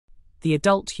The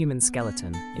adult human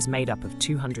skeleton is made up of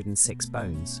 206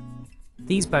 bones.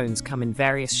 These bones come in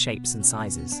various shapes and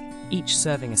sizes, each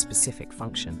serving a specific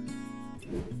function.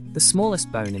 The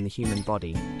smallest bone in the human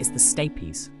body is the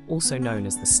stapes, also known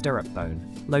as the stirrup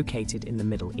bone, located in the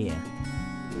middle ear.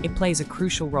 It plays a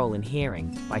crucial role in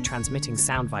hearing by transmitting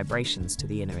sound vibrations to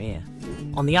the inner ear.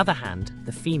 On the other hand,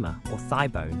 the femur, or thigh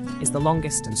bone, is the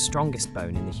longest and strongest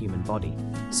bone in the human body,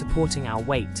 supporting our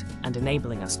weight and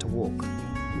enabling us to walk,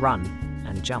 run,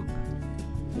 and jump.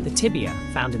 The tibia,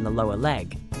 found in the lower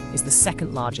leg, is the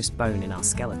second largest bone in our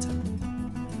skeleton.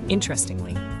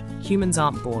 Interestingly, humans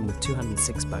aren't born with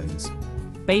 206 bones.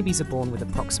 Babies are born with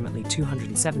approximately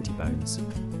 270 bones.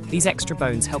 These extra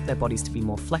bones help their bodies to be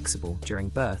more flexible during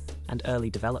birth and early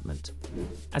development.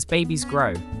 As babies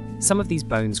grow, some of these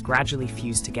bones gradually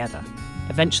fuse together,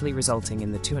 eventually resulting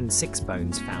in the 206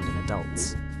 bones found in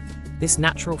adults. This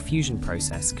natural fusion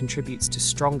process contributes to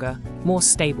stronger, more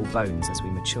stable bones as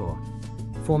we mature,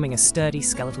 forming a sturdy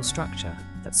skeletal structure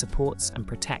that supports and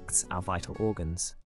protects our vital organs.